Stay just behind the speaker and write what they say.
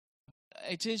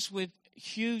it is with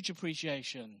huge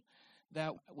appreciation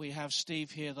that we have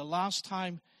Steve here. The last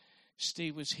time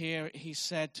Steve was here, he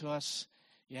said to us,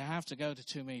 you have to go to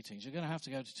 2 meetings. You're going to have to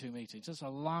go to 2 meetings. That's the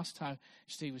last time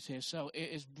Steve was here. So it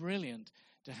is brilliant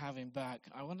to have him back.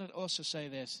 I want to also say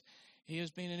this. He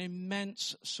has been an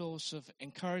immense source of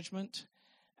encouragement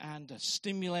and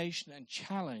stimulation and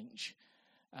challenge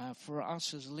for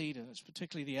us as leaders,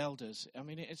 particularly the elders. I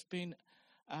mean, it's been,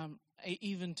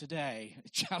 even today,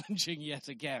 challenging yet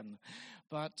again.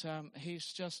 But he's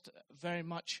just very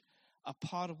much a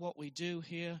part of what we do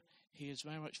here. He is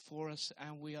very much for us,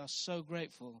 and we are so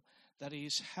grateful that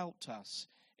he's helped us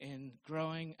in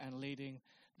growing and leading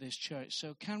this church.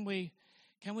 So can we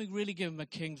really give him a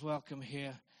king's welcome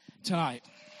here tonight?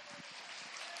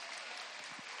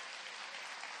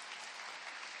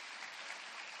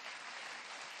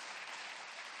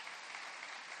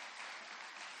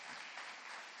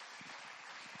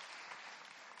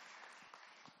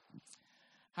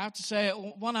 I have to say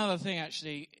one other thing,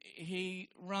 actually. He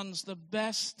runs the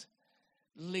best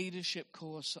leadership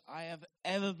course I have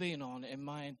ever been on in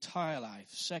my entire life,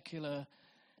 secular,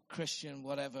 Christian,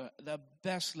 whatever, the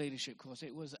best leadership course.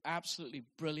 It was absolutely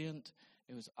brilliant.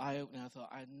 It was eye-opening. I thought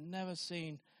I'd never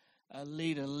seen a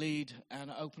leader lead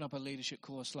and open up a leadership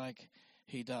course like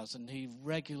he does, and he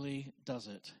regularly does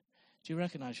it. Do you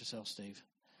recognize yourself, Steve?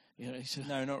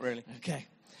 No, not really. Okay.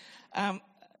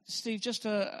 Steve,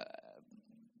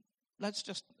 let's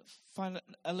just find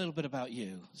a little bit about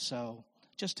you. So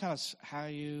just tell us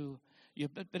a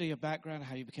bit of your background,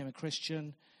 how you became a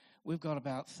Christian. We've got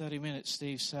about 30 minutes,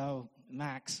 Steve, so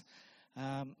max.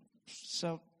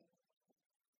 So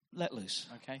let loose.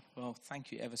 Okay, well,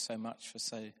 thank you ever so much for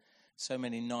so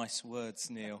many nice words,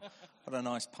 Neil. What a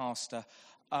nice pastor.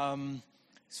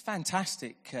 It's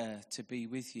fantastic to be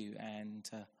with you, and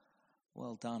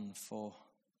well done for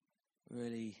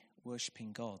really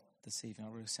worshipping God this evening.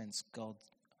 I really sense God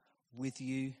with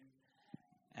you.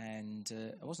 And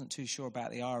I wasn't too sure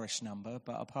about the Irish number,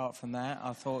 but apart from that,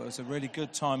 I thought it was a really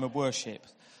good time of worship.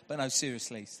 But no,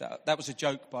 seriously, that was a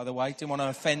joke, by the way. Didn't want to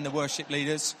offend the worship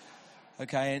leaders.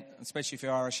 Okay, especially if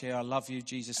you're Irish here, I love you.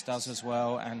 Jesus does as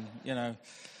well. And,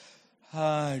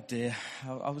 oh dear.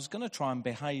 I was going to try and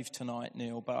behave tonight,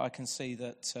 Neil, but I can see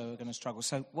that we're going to struggle.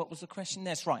 So what was the question?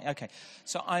 That's right, okay.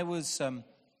 So I was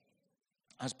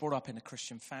brought up in a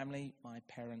Christian family. My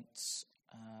parents...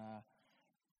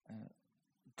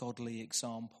 godly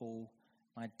example.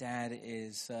 My dad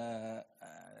is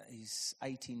he's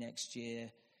 80 next year.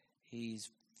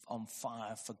 He's on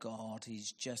fire for God.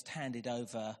 He's just handed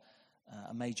over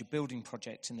a major building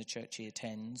project in the church he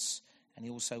attends, and he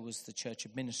also was the church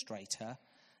administrator.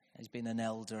 He's been an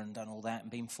elder and done all that and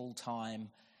been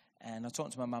full-time. And I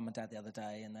talked to my mum and dad the other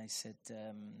day, and they said,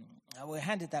 we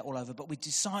handed that all over, but we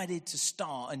decided to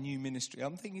start a new ministry.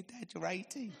 I'm thinking, Dad, you're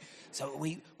 80. So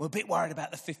we're a bit worried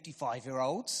about the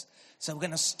 55-year-olds. So we're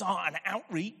going to start an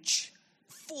outreach.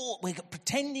 We're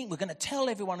pretending we're going to tell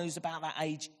everyone who's about that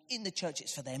age in the church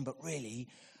it's for them, but really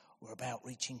we're about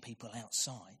reaching people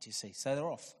outside, you see. So they're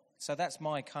off. So that's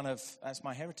my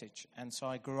heritage. And so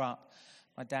I grew up.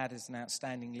 My dad is an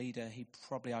outstanding leader.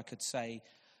 I could say,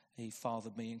 he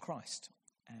fathered me in Christ.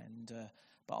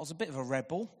 But I was a bit of a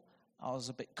rebel. I was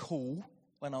a bit cool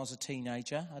when I was a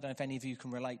teenager. I don't know if any of you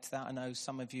can relate to that. I know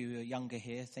some of you are younger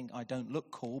here think I don't look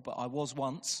cool, but I was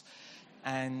once.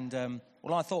 And, I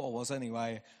thought I was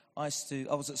anyway. I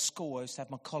was at school, I used to have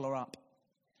my collar up.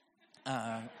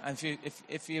 And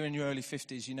if you're in your early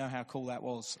 50s, you know how cool that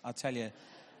was. I tell you,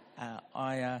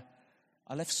 I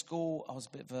left school. I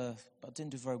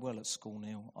didn't do very well at school,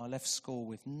 Neil. I left school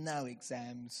with no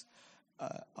exams.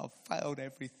 I failed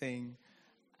everything.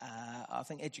 I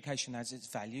think education has its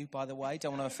value, by the way.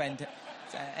 Don't want to offend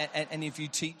any of you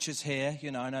teachers here.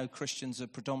 I know Christians are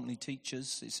predominantly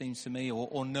teachers, it seems to me,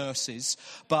 or nurses.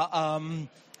 But, where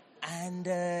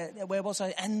was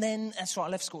I? And then, that's right, I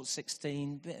left school at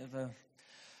 16. Bit of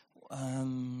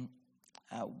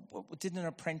did an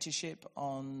apprenticeship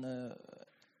in the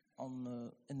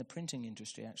printing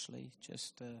industry, actually.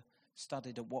 Just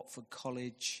studied at Watford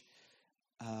College,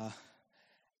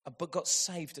 but got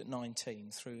saved at 19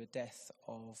 through a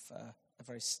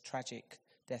very tragic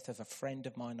death of a friend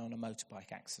of mine on a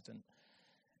motorbike accident.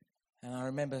 And I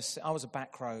remember I was a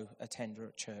back row attender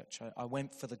at church. I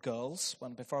went for the girls.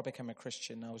 Before I became a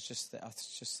Christian, I just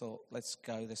thought, let's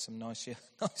go. There's some nice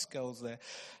girls there.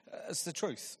 It's the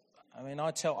truth. I mean, I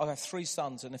have 3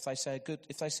 sons, and if they say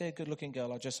a good-looking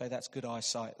girl, I just say that's good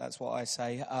eyesight. That's what I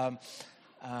say.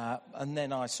 And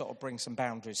then I sort of bring some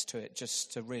boundaries to it,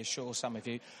 just to reassure some of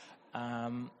you.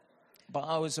 But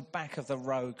I was a back of the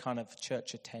row kind of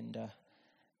church attender,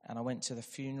 And I went to the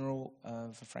funeral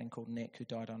of a friend called Nick who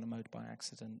died on a motorbike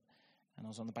accident. And I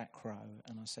was on the back row,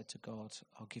 and I said to God,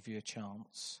 I'll give you a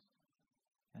chance.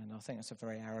 And I think that's a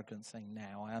very arrogant thing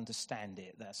now. I understand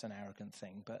it, that's an arrogant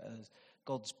thing. But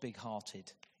God's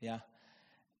big-hearted, yeah?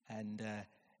 And,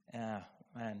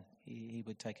 man, he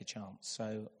would take a chance.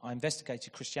 So I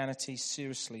investigated Christianity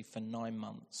seriously for 9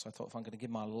 months. I thought if I'm going to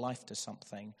give my life to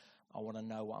something, I want to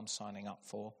know what I'm signing up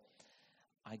for.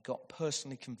 I got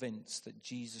personally convinced that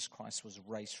Jesus Christ was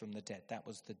raised from the dead. That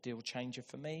was the deal changer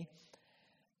for me.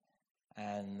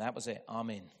 And that was it. I'm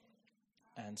in.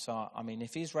 And so, I mean,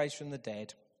 if he's raised from the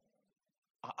dead,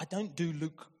 I don't do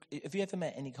have you ever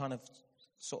met any kind of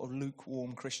sort of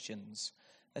lukewarm Christians?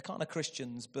 They're kind of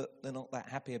Christians, but they're not that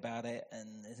happy about it.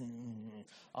 And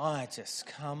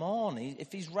come on.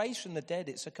 If he's raised from the dead,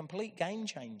 it's a complete game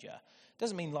changer.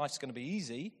 Doesn't mean life's going to be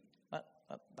easy.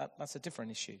 That's a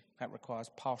different issue. That requires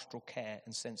pastoral care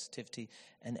and sensitivity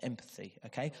and empathy,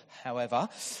 okay? However,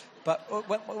 but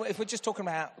if we're just talking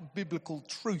about biblical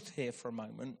truth here for a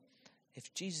moment,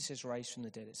 if Jesus is raised from the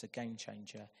dead, it's a game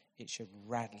changer. It should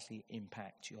radically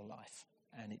impact your life.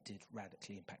 And it did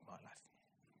radically impact my life.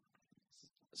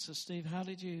 So, Steve, how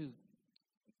did you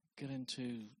get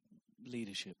into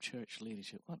leadership, church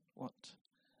leadership? What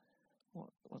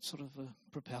sort of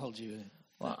propelled you?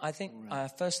 Well, I think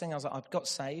first thing I got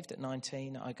saved at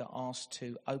 19. I got asked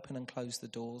to open and close the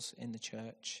doors in the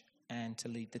church and to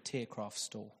lead the Tearcraft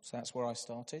stall. So that's where I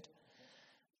started.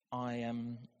 I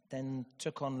then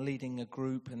took on leading a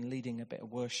group and leading a bit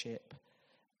of worship.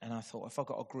 And I thought, if I've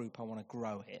got a group, I want to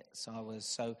grow it.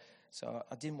 So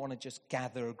I didn't want to just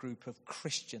gather a group of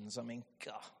Christians. I mean,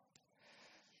 God,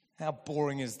 how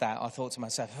boring is that? I thought to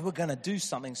myself, we're going to do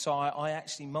something. So I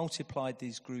actually multiplied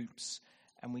these groups.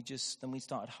 And then we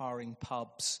started hiring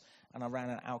pubs, and I ran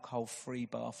an alcohol-free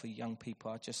bar for young people.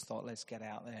 I just thought, let's get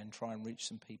out there and try and reach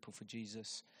some people for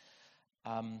Jesus.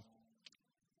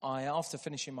 After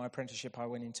finishing my apprenticeship, I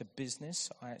went into business.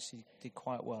 I actually did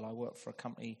quite well. I worked for a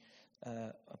company,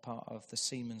 a part of the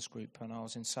Siemens Group, and I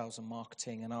was in sales and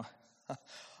marketing. And I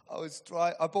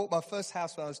bought my first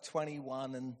house when I was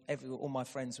 21, and all my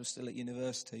friends were still at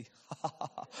university,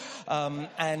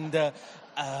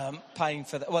 paying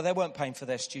for they weren't paying for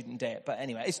their student debt. But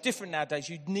anyway, it's different nowadays.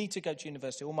 You need to go to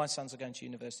university. All my sons are going to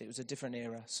university. It was a different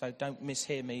era, so don't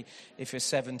mishear me if you're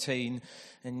 17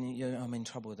 and I'm in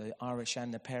trouble with the Irish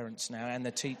and the parents now, and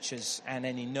the teachers, and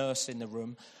any nurse in the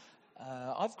room.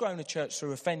 I've grown a church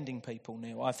through offending people,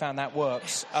 Neil. I found that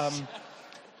works.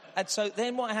 And so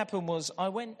then what happened was I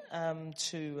went I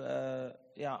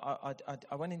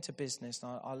went into business,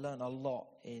 and I learned a lot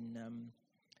in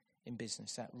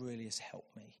business. That really has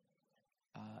helped me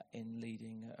in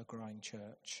leading a growing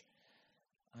church.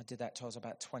 I did that till I was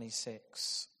about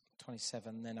 26,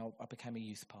 27. Then I became a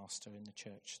youth pastor in the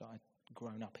church that I'd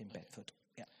grown up in Bedford.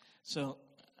 Yeah. So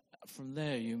from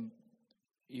there you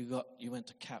went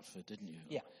to Catford, didn't you?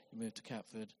 Yeah. You moved to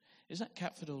Catford. Is that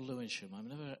Catford or Lewisham?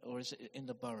 Or is it in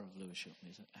the borough of Lewisham?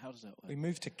 How does that work? We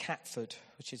moved to Catford,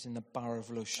 which is in the borough of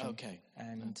Lewisham. Okay.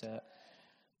 And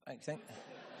I think.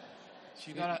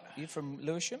 So you from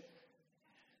Lewisham?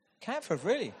 Catford,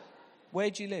 really? Where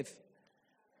do you live?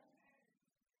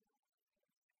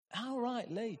 Oh,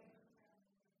 right, Lee.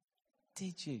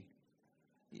 Did you?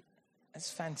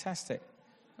 That's fantastic.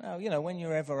 Well, when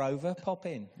you're ever over, pop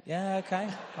in. Yeah, okay.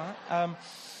 All right.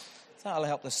 That'll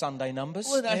help the Sunday numbers.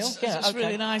 Well, that's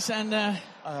really nice. And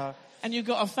and you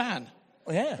got a fan.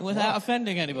 Yeah. Without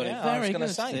offending anybody. Yeah, Very good,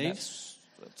 say, Steve.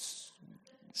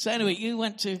 So anyway, you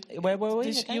went to... Where were we?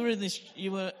 You were in this...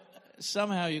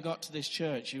 Somehow you got to this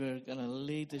church. You were going to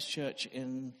lead this church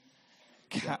in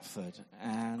Catford.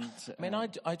 And...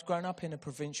 I'd grown up in a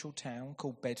provincial town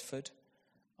called Bedford.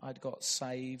 I'd got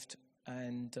saved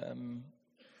and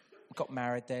got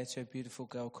married there to a beautiful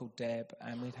girl called Deb.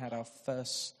 And we'd had our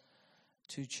first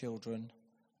 2 children.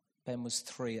 Ben was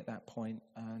 3 at that point,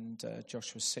 and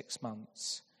Josh was 6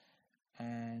 months.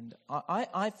 And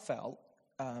I felt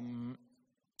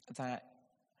that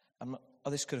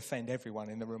this could offend everyone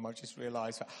in the room. I just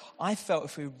realised I felt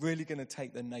if we were really going to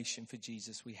take the nation for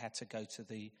Jesus, we had to go to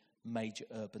the major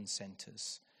urban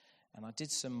centres. And I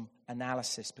did some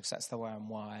analysis because that's the way I'm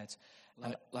wired.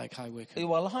 Like High Wycombe?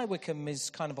 Well, High Wycombe is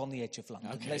kind of on the edge of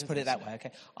London. Okay, let's put it that way.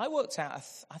 Okay, I worked out,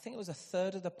 I think it was a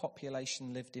third of the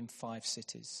population lived in 5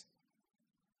 cities.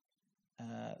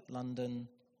 London,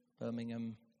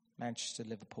 Birmingham, Manchester,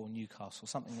 Liverpool, Newcastle,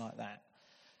 something like that.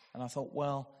 And I thought,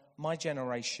 well, my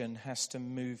generation has to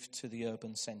move to the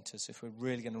urban centres if we're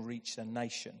really going to reach the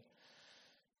nation.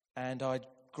 And I'd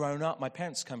grown up, my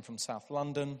parents come from South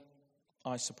London.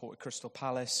 I supported Crystal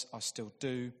Palace, I still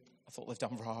do. I thought they've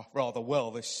done rather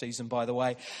well this season, by the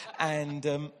way. And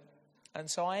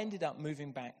so I ended up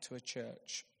moving back to a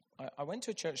church. I went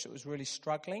to a church that was really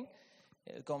struggling.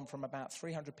 It had gone from about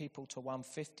 300 people to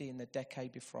 150 in the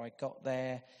decade before I got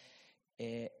there.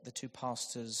 The two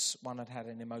pastors, one had had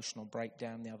an emotional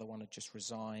breakdown, the other one had just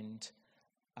resigned.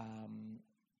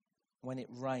 When it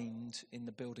rained in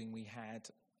the building we had,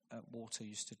 water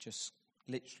used to just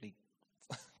literally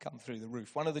come through the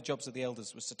roof. One of the jobs of the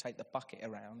elders was to take the bucket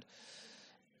around.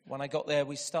 When I got there,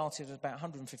 we started at about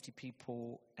 150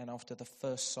 people, and after the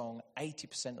first song,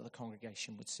 80% of the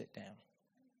congregation would sit down.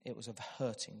 It was a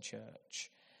hurting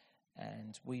church.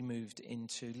 And we moved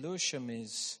into Lewisham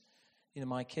is,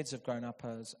 my kids have grown up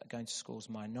as going to school as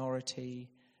minority.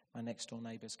 My next door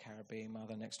neighbour's Caribbean, my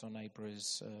other next door neighbour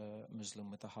is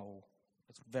Muslim with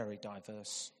it's a very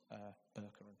diverse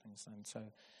burqa and things. And so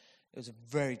it was a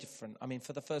very different,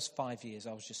 for the first 5 years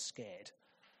I was just scared.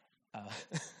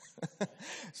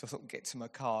 So I thought, get to my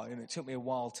car, and it took me a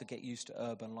while to get used to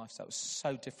urban lifestyle. It was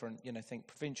so different, think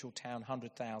provincial town,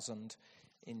 100,000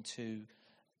 into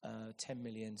 10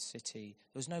 million city.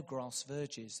 There was no grass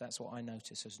verges. That's what I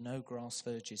noticed. There's no grass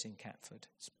verges in Catford.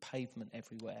 It's pavement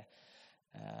everywhere.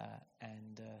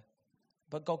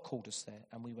 But God called us there,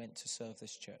 and we went to serve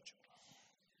this church.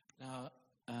 Now,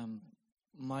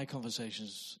 my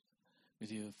conversations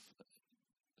with you,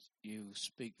 you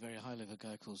speak very highly of a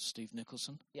guy called Steve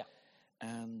Nicholson. Yeah.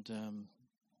 And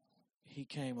he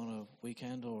came on a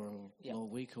weekend or a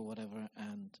week or whatever,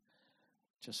 and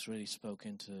just really spoke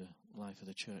into the life of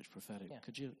the church, prophetic. Yeah.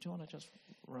 Do you want to just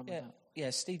run with that? Yeah,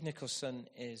 Steve Nicholson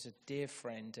is a dear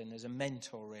friend and is a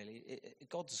mentor, really.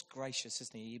 God's gracious,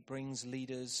 isn't he? He brings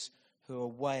leaders who are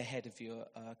way ahead of you,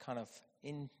 kind of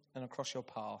in and across your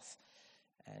path.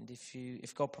 And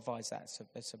if God provides that,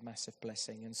 it's a massive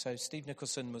blessing. And so Steve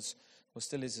Nicholson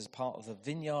still is as part of the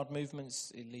Vineyard movement.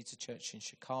 He leads a church in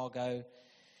Chicago.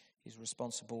 He's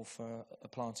responsible for a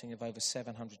planting of over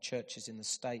 700 churches in the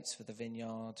States for the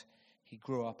Vineyard. He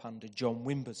grew up under John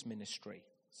Wimber's ministry.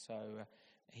 So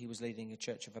he was leading a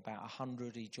church of about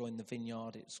 100. He joined the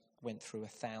Vineyard. It went through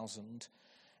 1,000.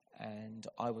 And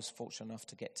I was fortunate enough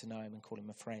to get to know him and call him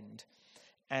a friend.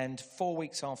 And 4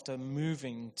 weeks after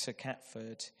moving to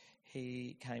Catford,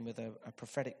 he came with a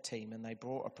prophetic team, and they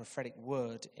brought a prophetic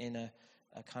word in a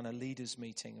kind of leaders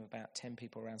meeting of about 10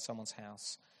 people around someone's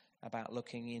house about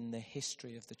looking in the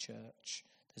history of the church.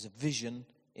 There's a vision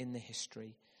in the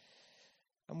history.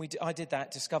 And I did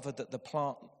that, discovered that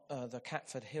the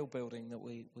Catford Hill building that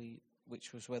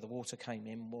which was where the water came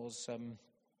in, was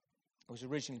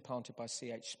originally planted by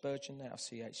C.H. Spurgeon, out of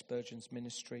C.H. Spurgeon's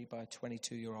ministry, by a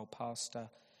 22-year-old pastor.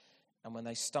 And when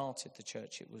they started the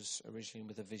church, it was originally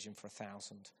with a vision for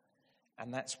 1,000.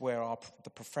 And that's where the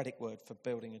prophetic word for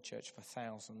building a church for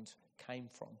 1,000 came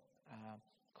from.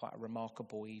 Quite a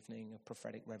remarkable evening of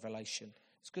prophetic revelation.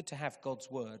 It's good to have God's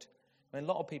word. A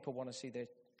lot of people want to see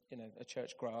a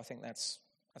church grow. I think that's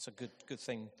a good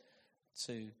thing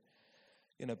to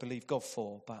believe God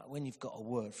for. But when you've got a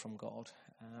word from God.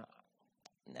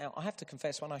 Now, I have to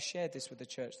confess, when I shared this with the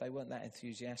church, they weren't that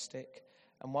enthusiastic.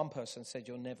 And one person said,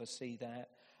 "You'll never see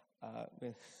that."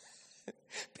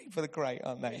 People are great,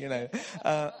 aren't they?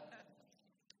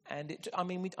 And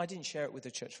I didn't share it with the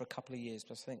church for a couple of years,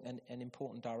 but I think an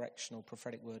important directional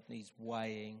prophetic word needs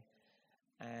weighing.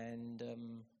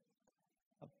 And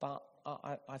but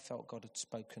I felt God had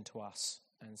spoken to us,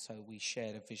 and so we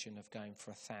shared a vision of going for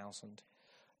 1,000.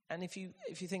 And if you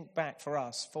think back for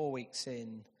us, 4 weeks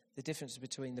in, the difference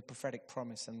between the prophetic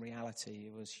promise and reality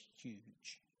was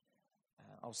huge.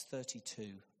 I was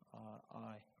 32.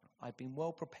 I'd been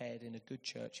well prepared in a good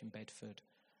church in Bedford,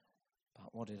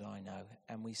 but what did I know?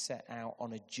 And we set out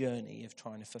on a journey of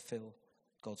trying to fulfill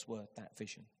God's word, that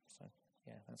vision. So,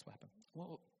 yeah, that's what happened.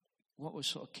 What were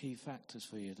sort of key factors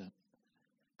for you then?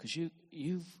 Because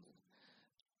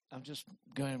I'm just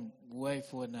going way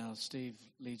forward now. Steve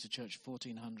leads a church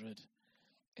 1,400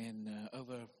 in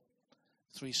over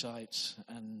 3 sites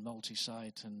and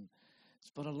multi-site,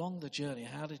 but along the journey,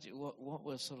 how did you? What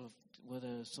were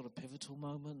there sort of pivotal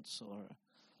moments, or?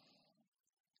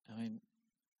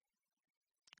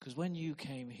 Because when you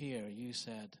came here,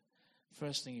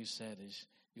 first thing you said is,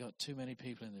 "You got too many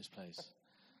people in this place."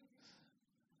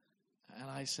 And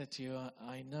I said to you,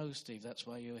 "I know, Steve, that's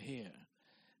why you're here."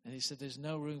 And he said, "There's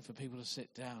no room for people to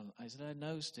sit down." I said, "I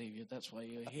know, Steve, that's why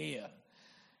you're here."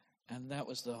 And that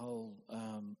was the whole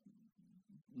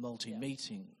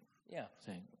multi-meeting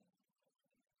thing.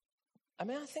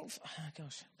 I think,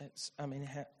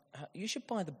 you should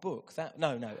buy the book.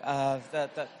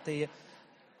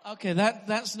 Okay,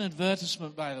 that's an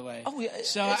advertisement, by the way. Oh, yeah.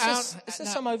 So Is there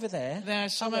some over there? There are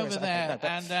some there over is. there,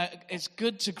 Okay, no, and it's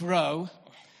good to grow,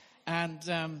 and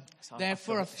they're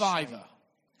for a $5.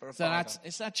 For a So $5.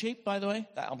 is that cheap, by the way?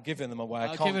 I'm giving them away. I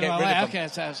I'll can't give get it rid away. of them.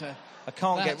 Okay, so I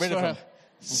can't get rid of them.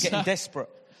 I'm getting desperate.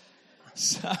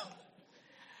 So,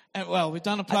 well, we've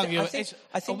done a plug. I think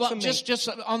for me, just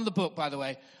on the book, by the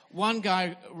way, one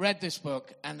guy read this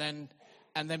book and then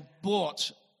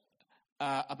bought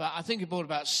I think he bought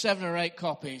about 7 or 8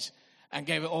 copies and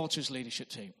gave it all to his leadership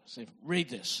team. So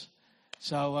read this.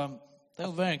 So they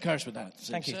were very encouraged with that.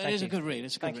 Thank you. So it is a good read.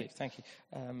 It's a good read. Thank you.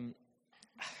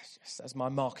 As my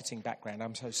marketing background,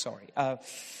 I'm so sorry. I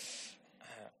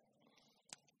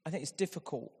think it's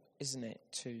difficult, isn't it,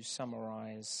 to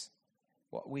summarise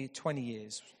what 20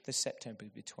 years. This September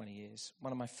will be 20 years.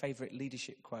 One of my favourite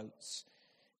leadership quotes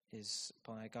is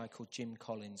by a guy called Jim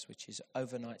Collins, which is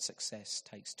overnight success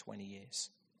takes 20 years.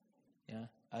 Yeah,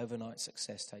 overnight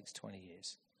success takes 20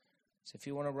 years. So if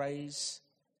you want to raise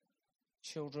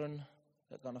children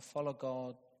that are going to follow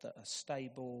God, that are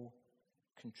stable,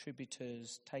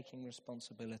 contributors, taking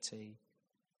responsibility,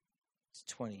 it's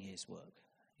 20 years' work.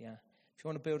 Yeah. If you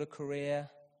want to build a career,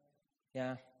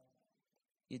 yeah,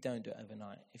 you don't do it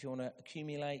overnight. If you want to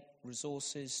accumulate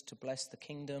resources to bless the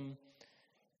kingdom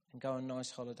and go on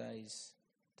nice holidays,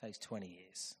 it takes 20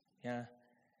 years. Yeah.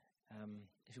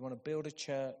 If you want to build a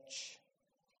church,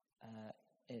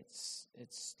 it's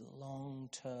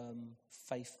long-term,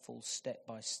 faithful, step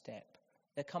by step.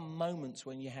 There come moments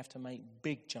when you have to make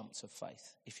big jumps of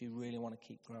faith if you really want to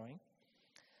keep growing.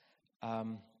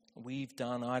 We've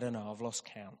done, I don't know, I've lost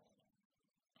count.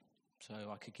 So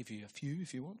I could give you a few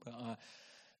if you want. But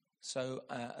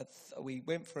we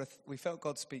went we felt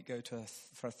God speak go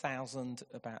for 1,000,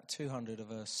 about 200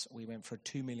 of us. We went for a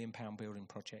 £2 million building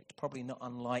project. Probably not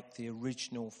unlike the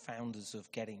original founders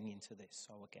of getting into this,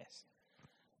 I would guess.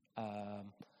 I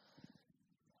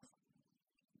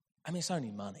mean, it's only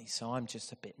money, so I'm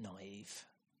just a bit naive.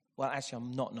 Well, actually,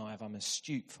 I'm not naive. I'm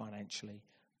astute financially,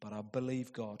 but I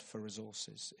believe God for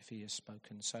resources if He has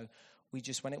spoken. So we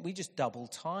just double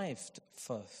tithed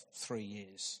for 3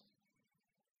 years.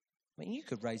 I mean, you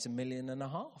could raise $1.5 million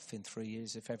in 3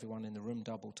 years if everyone in the room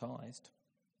double tithed.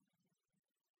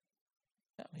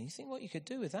 I mean, you think what you could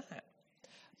do with that?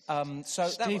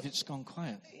 Steve, it's gone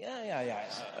quiet. Yeah.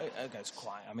 It goes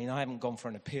quiet. I mean, I haven't gone for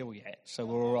an appeal yet, so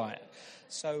we're all right.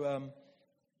 So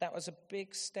that was a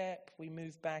big step. We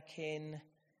moved back in.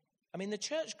 I mean, the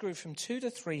church grew from 200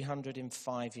 to 300 in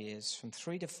 5 years, from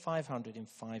 300 to 500 in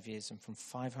 5 years, and from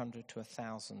 500 to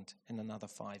 1,000 in another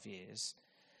 5 years.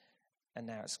 And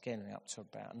now it's getting up to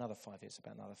about another 5 years,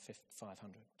 about another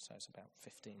 500. So it's about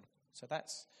 15.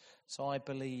 So I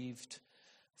believed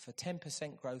for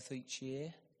 10% growth each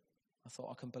year. I thought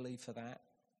I can believe for that.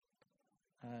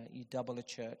 You double a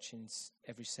church in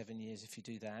every 7 years if you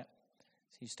do that.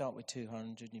 So you start with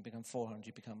 200, and you become 400,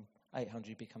 you become 800,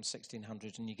 you become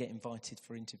 1,600, and you get invited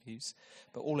for interviews.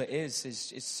 But all it is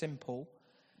simple.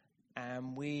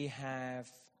 And we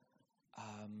have,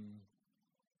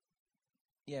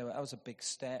 that was a big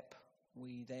step.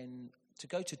 To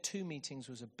go to 2 meetings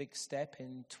was a big step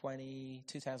in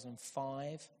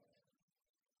 2005.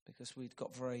 Because we'd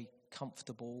got very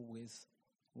comfortable with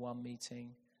 1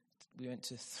 meeting. We went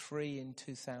to 3 in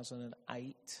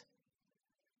 2008.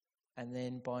 And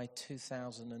then by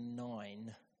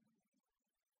 2009,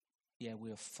 we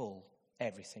were full.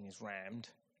 Everything is rammed.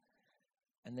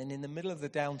 And then in the middle of the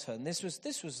downturn, this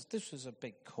was a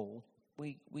big call.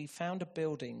 We found a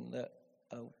building that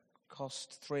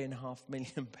cost £3.5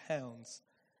 million.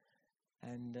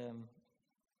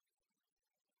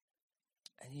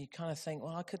 And you kind of think,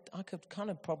 well, I could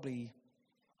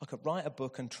write a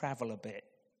book and travel a bit,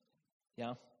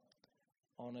 yeah,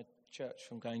 on a church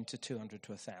from going to 200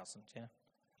 to 1,000, yeah.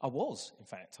 I was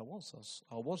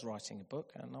writing a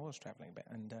book and I was traveling a bit,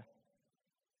 and but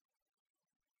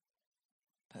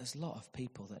there's a lot of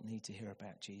people that need to hear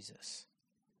about Jesus.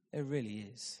 There really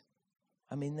is.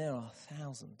 I mean, there are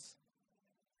thousands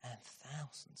and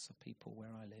thousands of people where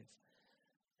I live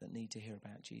that need to hear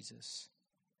about Jesus.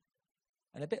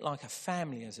 And a bit like a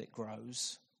family as it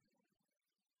grows,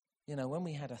 when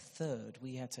we had a third,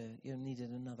 we had to, needed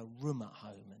another room at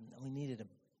home, and we needed a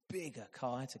bigger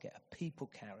car. I had to get a people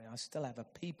carrier. I still have a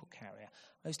people carrier.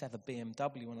 I used to have a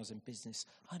BMW when I was in business.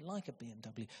 I like a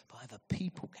BMW, but I have a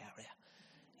people carrier.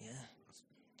 Yeah, it's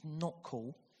not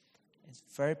cool. It's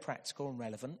very practical and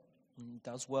relevant, and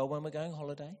does well when we're going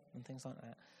holiday and things like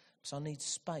that. So I need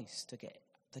space to get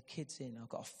the kids in. I've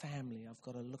got a family. I've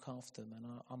got to look after them, and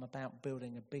I'm about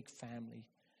building a big family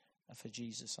for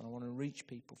Jesus, and I want to reach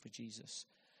people for Jesus.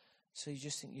 So you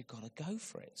just think you've got to go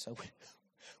for it. So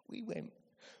we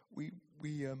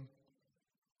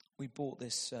bought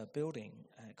this building.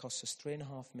 It cost us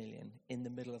 $3.5 million in the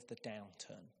middle of the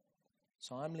downturn.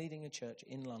 So I'm leading a church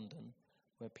in London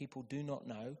where people do not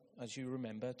know, as you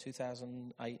remember,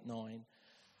 2008-9,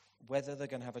 whether they're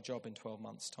going to have a job in 12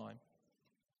 months' time.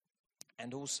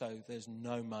 And also, there's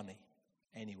no money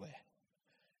anywhere.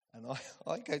 And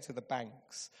I go to the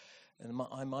banks, and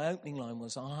my opening line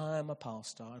was, I'm a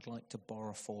pastor, I'd like to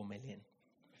borrow $4 million.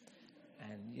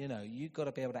 And, you've got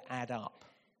to be able to add up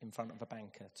in front of a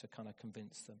banker to kind of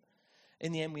convince them.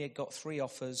 In the end, we had got 3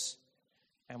 offers,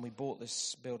 and we bought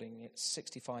this building. It's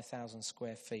 65,000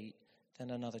 square feet. Then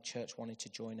another church wanted to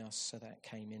join us, so that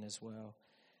came in as well.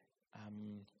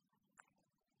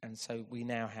 And so we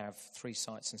now have 3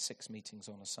 sites and 6 meetings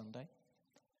on a Sunday.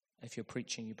 If you're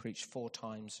preaching, you preach 4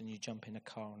 times and you jump in a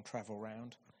car and travel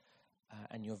around.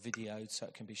 And you're videoed so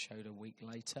it can be showed a week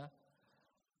later.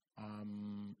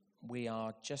 We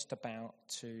are just about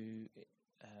to,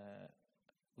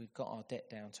 we've got our debt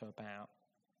down to about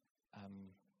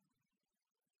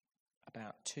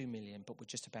 $2 million, but we're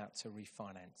just about to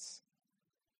refinance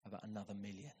about another $1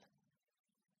 million.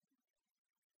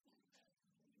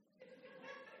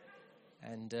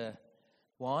 And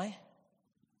why?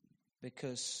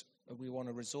 Because we want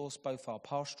to resource both our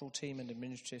pastoral team and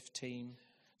administrative team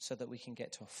so that we can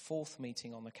get to a 4th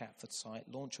meeting on the Catford site,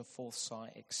 launch a 4th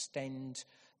site, extend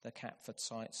the Catford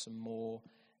site some more,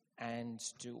 and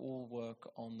do all work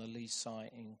on the Leeds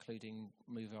site, including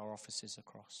move our offices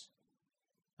across.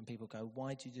 And people go,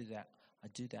 why do you do that? I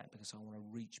do that because I want to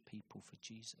reach people for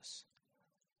Jesus.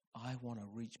 I want to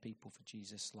reach people for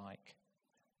Jesus like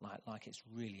it's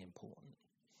really important.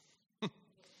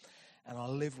 And I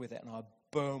live with it and I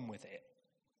burn with it.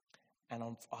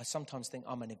 And I sometimes think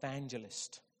I'm an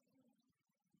evangelist.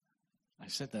 I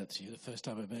said that to you the first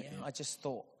time I met you. I just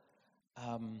thought,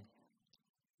 and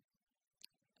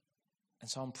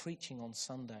so I'm preaching on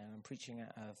Sunday, and I'm preaching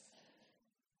out of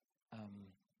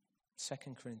 2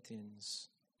 Corinthians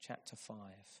chapter 5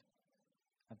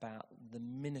 about the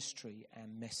ministry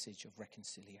and message of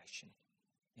reconciliation.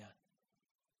 Yeah.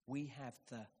 We have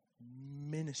the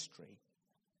ministry,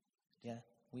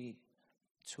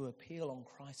 to appeal on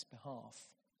Christ's behalf.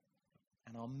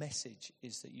 And our message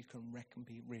is that you can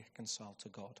be reconciled to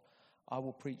God. I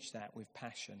will preach that with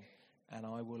passion, and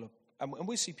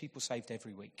we see people saved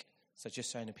every week. So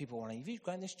just saying, people want to, have you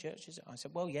gone to this church? I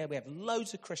said, well, yeah, we have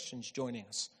loads of Christians joining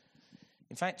us.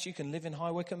 In fact, you can live in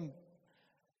High Wycombe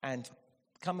and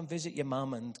come and visit your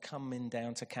mum and come in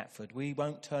down to Catford. We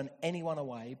won't turn anyone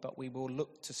away, but we will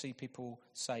look to see people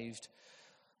saved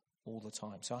all the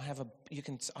time. So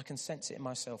I can sense it in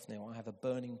myself now. I have a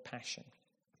burning passion.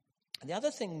 And the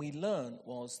other thing we learned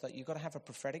was that you've got to have a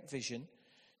prophetic vision.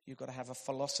 You've got to have a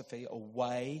philosophy, a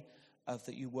way of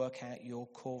that you work out your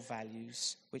core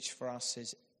values, which for us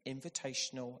is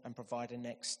invitational and provide a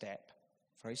next step.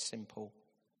 Very simple.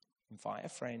 Invite a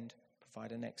friend,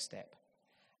 provide a next step.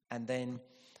 And then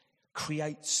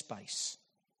create space.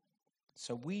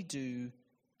 So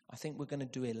I think we're going to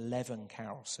do 11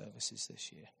 carol services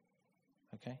this year.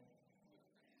 Okay?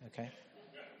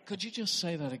 Could you just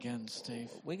say that again, Steve?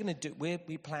 We'll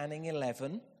be planning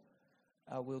 11.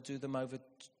 We'll do them over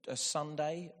a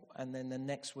Sunday, and then the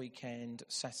next weekend,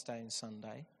 Saturday and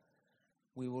Sunday.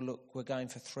 We're going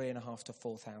for 3,500 to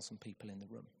 4,000 people in the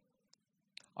room.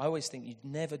 I always think you'd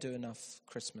never do enough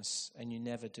Christmas and you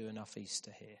never do enough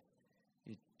Easter here.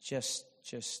 You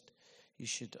you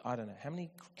should, I don't know. How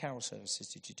many carol services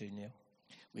did you do, Neil?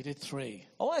 We did 3.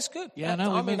 Oh, that's good. Yeah,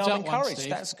 I'm encouraged. One, Steve.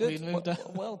 That's good.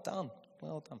 Well done.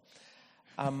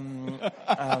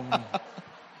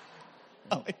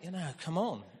 Come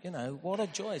on. What a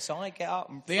joy. So I get up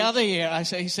and... The other year,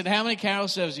 he said, how many carol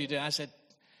services you do? I said,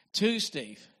 2,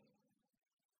 Steve.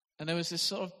 And there was this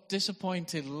sort of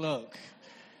disappointed look.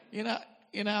 You know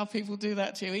how people do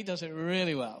that to you? He does it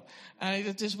really well. And he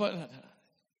was disappointed.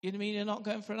 You mean you're not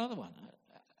going for another one?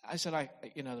 I said,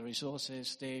 the resources,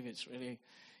 Steve, it's really,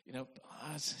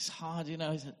 it's hard, He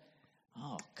said,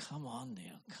 oh, come on,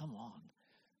 Neil, come on.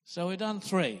 So we've done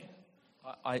 3.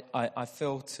 I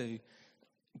feel to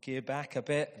gear back a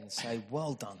bit and say,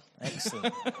 well done,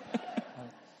 excellent.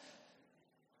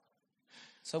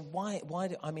 So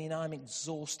I'm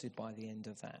exhausted by the end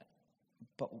of that.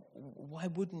 But why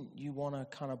wouldn't you want to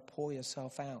kind of pour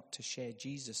yourself out to share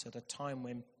Jesus at a time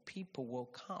when people will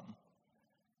come?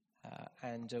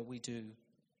 And we do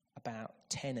about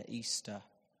 10 at Easter.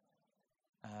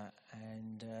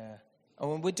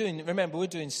 We're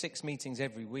doing 6 meetings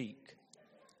every week.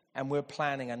 And we're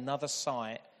planning another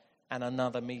site and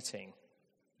another meeting.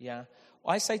 Yeah.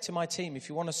 I say to my team, if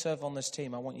you want to serve on this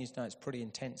team, I want you to know it's pretty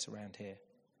intense around here.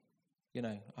 You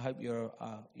know, I hope you're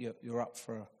up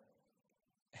for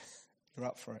you're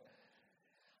up for it.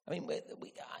 I mean,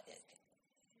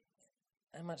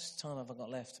 how much time have I got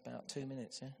left? About 2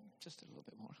 minutes, yeah? Just a little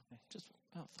bit more. Just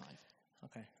about 5.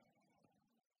 Okay.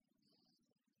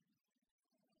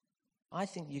 I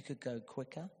think you could go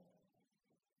quicker.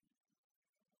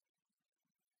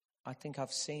 I think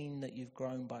I've seen that you've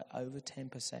grown by over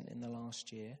 10% in the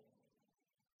last year.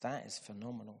 That is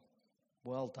phenomenal.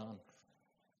 Well done.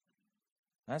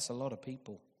 That's a lot of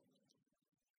people.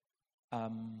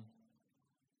 Can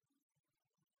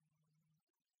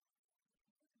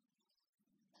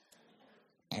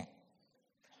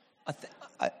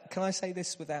I say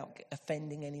this without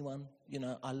offending anyone? You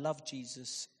know, I love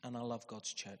Jesus and I love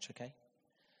God's church, okay?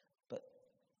 But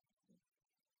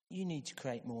you need to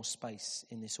create more space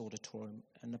in this auditorium,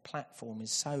 and the platform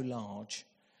is so large.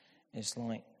 It's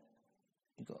like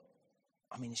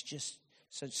it's just,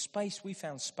 so space, we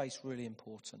found space really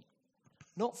important.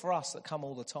 Not for us that come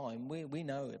all the time, we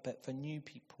know it, but for new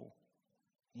people.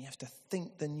 You have to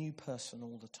think the new person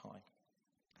all the time.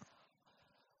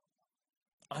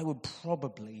 I would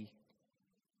probably,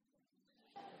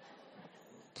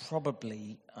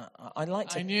 I'd like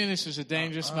to... I knew this was a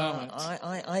dangerous moment.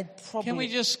 I'd probably... Can we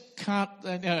just cut...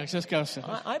 no, just go, sir.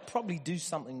 I'd probably do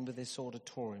something with this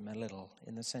auditorium a little,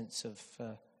 in the sense of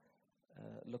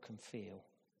look and feel.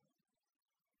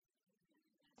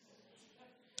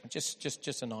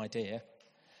 Just an idea.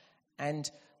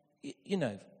 And, you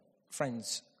know,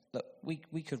 friends, look, we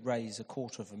could raise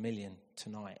 $250,000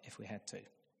 tonight if we had to,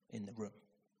 in the room.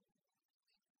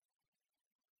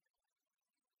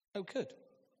 Oh, good.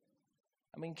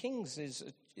 I mean, Kings is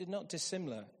not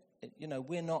dissimilar. You know,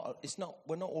 we're not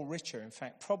all richer. In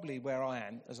fact, probably where I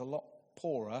am, there's a lot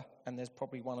poorer, and there's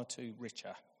probably one or two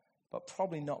richer, but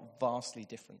probably not vastly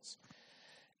different.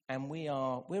 And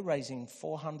we're raising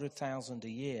 $400,000 a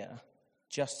year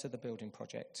just to the building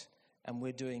project, and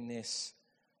we're doing this.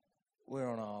 We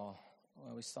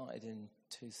started in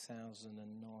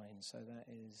 2009, so that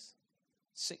is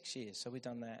 6 years. So we've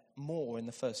done that more in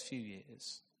the first few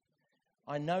years.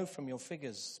 I know from your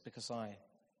figures, because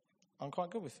I'm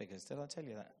quite good with figures. Did I tell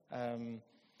you that?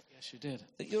 Yes, you did.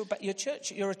 That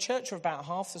you're a church of about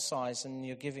half the size, and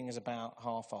your giving is about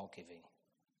half our giving.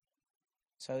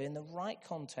 So in the right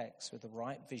context, with the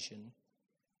right vision,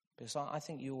 because I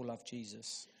think you all love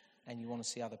Jesus, and you want to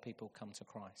see other people come to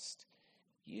Christ,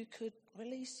 you could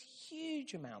release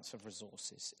huge amounts of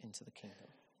resources into the kingdom.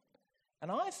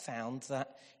 And I've found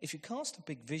that if you cast a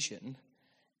big vision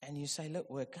and you say, look,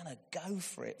 we're going to go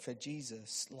for it for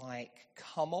Jesus, like,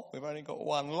 come on, we've only got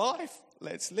one life,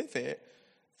 let's live it,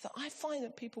 that I find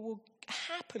that people will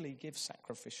happily give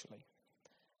sacrificially.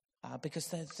 Because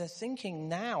they're thinking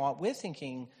now, we're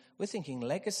thinking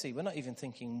legacy. We're not even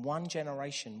thinking one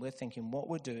generation. We're thinking what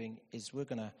we're doing is we're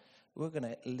gonna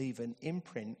leave an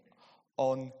imprint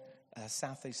on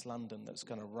Southeast London that's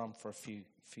going to run for a few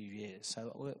years.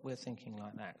 So we're thinking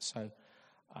like that. So,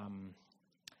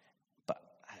 but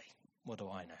hey, what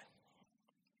do I know?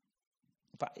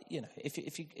 But you know, if you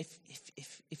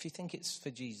think it's for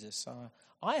Jesus,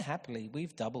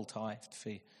 we've double tithed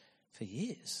for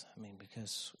years. I mean,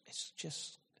 because it's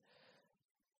just.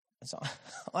 So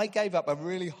I gave up a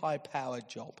really high-powered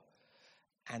job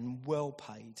and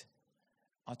well-paid.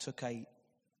 I took a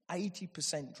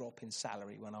 80% drop in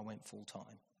salary when I went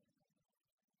full-time.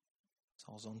 So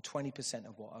I was on 20%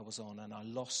 of what I was on, and I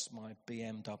lost my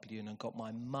BMW and I got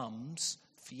my mum's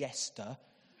Fiesta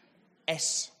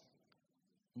S.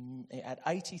 It had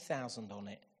 80,000 on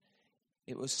it.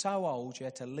 It was so old you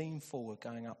had to lean forward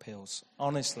going up hills,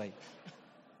 honestly.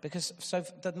 Because, so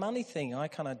the money thing, I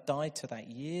kind of died to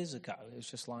that years ago. It was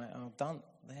just like, I'm done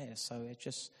there. So it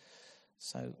just,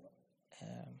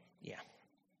 yeah.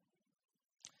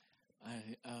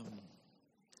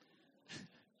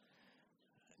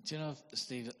 Do you know,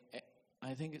 Steve,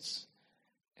 I think it's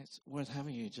worth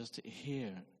having you just to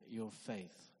hear your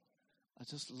faith. I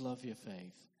just love your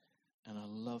faith, and I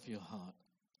love your heart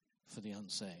for the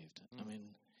unsaved. I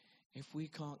mean, if we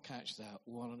can't catch that,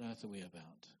 what on earth are we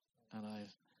about? And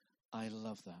I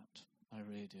love that. I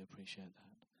really do appreciate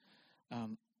that.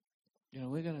 You know,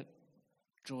 we're going to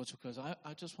draw to a close.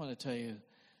 I just want to tell you,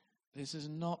 this has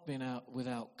not been out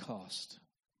without cost.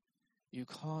 You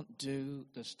can't do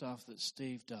the stuff that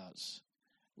Steve does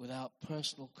without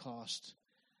personal cost,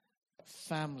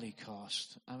 family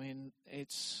cost. I mean,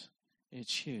 it's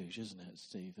huge, isn't it,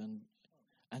 Steve?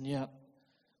 And yet,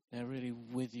 they're really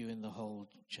with you in the whole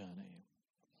journey.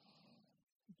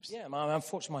 Yeah,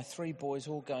 unfortunately, my 3 boys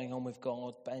all going on with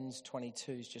God. Ben's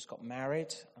 22, he's just got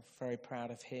married. I'm very proud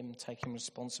of him, taking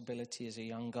responsibility as a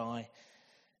young guy.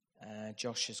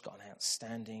 Josh has got an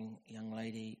outstanding young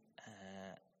lady.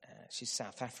 She's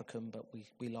South African, but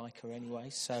we like her anyway,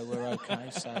 so we're okay,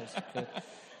 so it's good.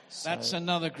 That's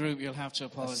another group you'll have to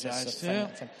apologise to.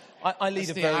 I lead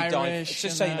a very diverse,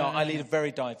 just so you know, I lead a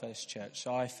very diverse church,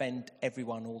 so I offend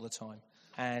everyone all the time.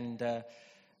 And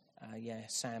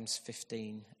Sam's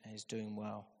 15 and is doing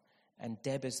well. And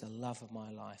Deb is the love of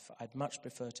my life. I'd much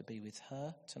prefer to be with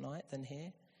her tonight than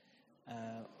here,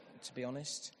 to be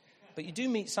honest. But you do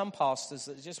meet some pastors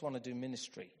that just want to do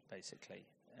ministry, basically.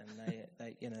 And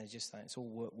they just think it's all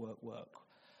work, work, work.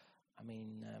 I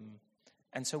mean,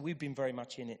 and so we've been very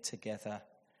much in it together.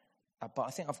 But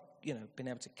I think I've, been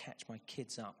able to catch my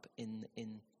kids up in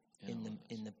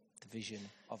the vision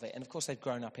of it. And of course they've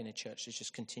grown up in a church that's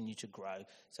just continued to grow,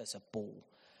 so it's a ball.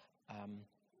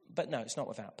 But no, it's not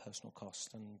without personal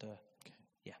cost. And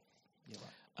yeah, you're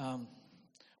right.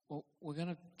 Well, we're going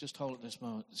to just hold at this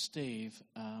moment. Steve,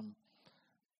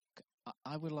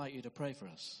 I would like you to pray for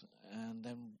us, and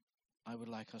then I would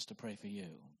like us to pray for you,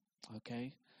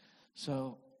 okay?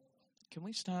 So can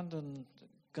we stand, and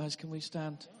guys, can we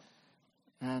stand?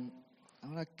 And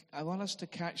I want us to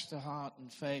catch the heart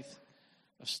and faith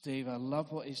of Steve. I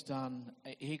love what he's done.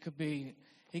 He could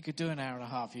do an hour and a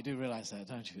half. You do realize that,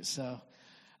 don't you? So,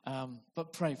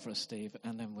 but pray for us, Steve,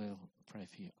 and then we'll pray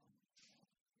for you.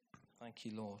 Thank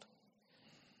you, Lord.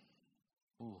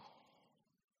 Ooh.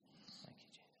 Thank you,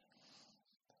 Jesus.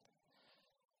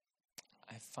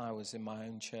 If I was in my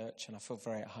own church and I feel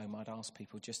very at home, I'd ask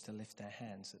people just to lift their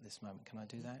hands at this moment. Can I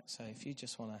do that? So if you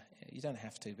just want to, you don't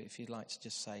have to, but if you'd like to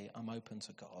just say, I'm open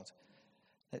to God,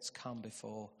 let's come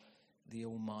before the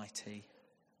Almighty.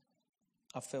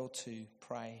 I feel to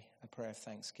pray a prayer of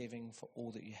thanksgiving for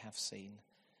all that you have seen,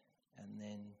 and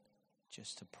then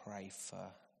just to pray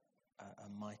for a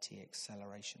mighty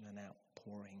acceleration and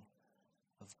outpouring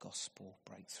of gospel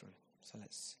breakthrough. So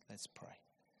let's pray.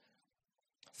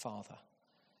 Father,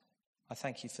 I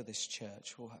thank you for this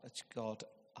church. God,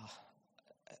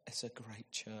 it's a great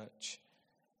church.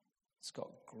 It's got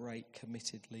great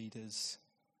committed leaders.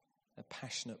 They're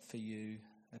passionate for you.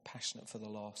 They're passionate for the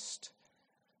lost.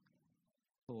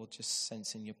 Lord, just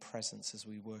sensing your presence as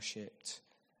we worshipped,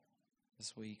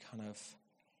 as we kind of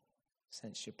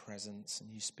sense your presence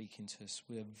and you speaking to us.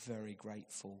 We are very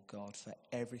grateful, God, for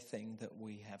everything that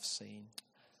we have seen.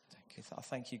 Thank you. I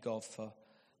thank you, God, for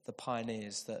the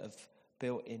pioneers that have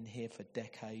built in here for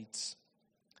decades.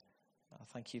 I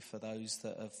thank you for those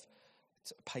that have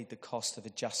paid the cost of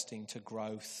adjusting to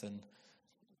growth and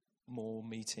more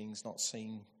meetings, not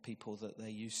seeing people that they're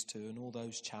used to, and all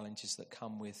those challenges that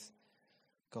come with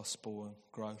gospel and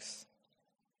growth.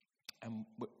 And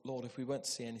Lord, if we won't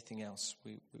see anything else,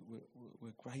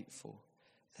 we're grateful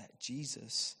that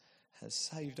Jesus has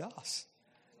saved us.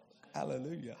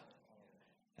 Hallelujah.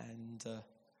 And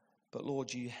but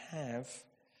Lord, you have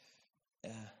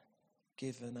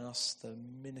given us the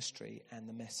ministry and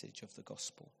the message of the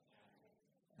gospel.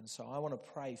 And so I want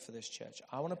to pray for this church.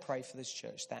 I want to pray for this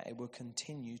church that it will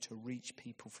continue to reach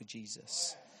people for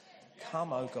Jesus.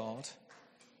 Come, oh God,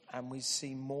 and we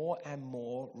see more and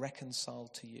more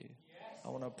reconciled to you. I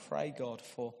want to pray, God,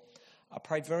 I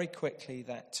pray very quickly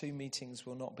that 2 meetings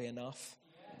will not be enough.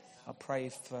 I pray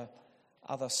for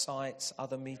other sites,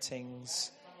 other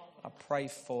meetings. I pray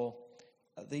for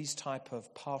these type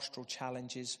of pastoral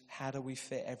challenges. How do we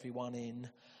fit everyone in?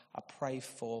 I pray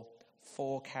for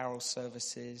 4 carol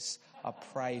services. I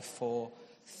pray for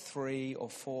 3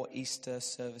 or 4 Easter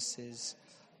services.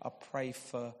 I pray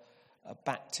for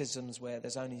baptisms where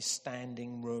there's only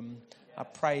standing room. I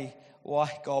pray,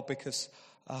 why, God, because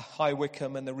High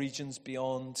Wycombe and the regions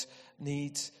beyond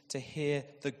need to hear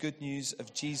the good news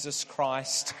of Jesus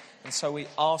Christ. And so we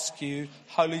ask you,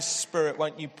 Holy Spirit,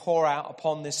 won't you pour out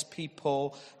upon this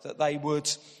people that they would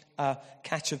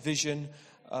catch a vision.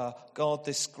 God,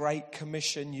 this great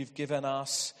commission you've given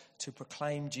us to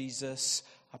proclaim Jesus.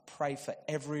 I pray for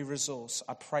every resource.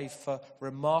 I pray for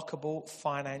remarkable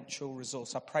financial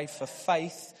resource. I pray for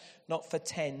faith, not for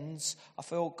tens. I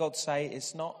feel God say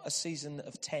it's not a season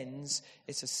of tens,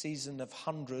 it's a season of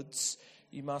hundreds.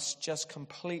 You must just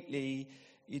completely,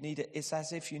 it's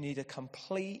as if you need a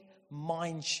complete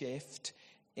mind shift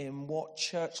in what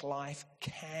church life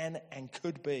can and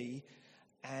could be.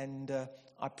 And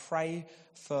I pray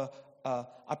for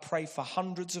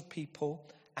hundreds of people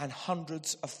and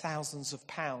hundreds of thousands of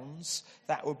pounds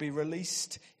that will be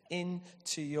released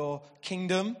into your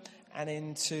kingdom and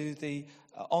into the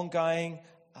ongoing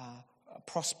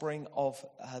prospering of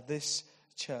this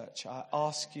church. I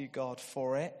ask you, God,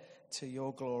 for it, to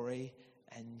your glory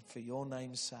and for your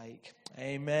name's sake.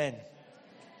 Amen.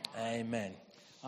 Amen.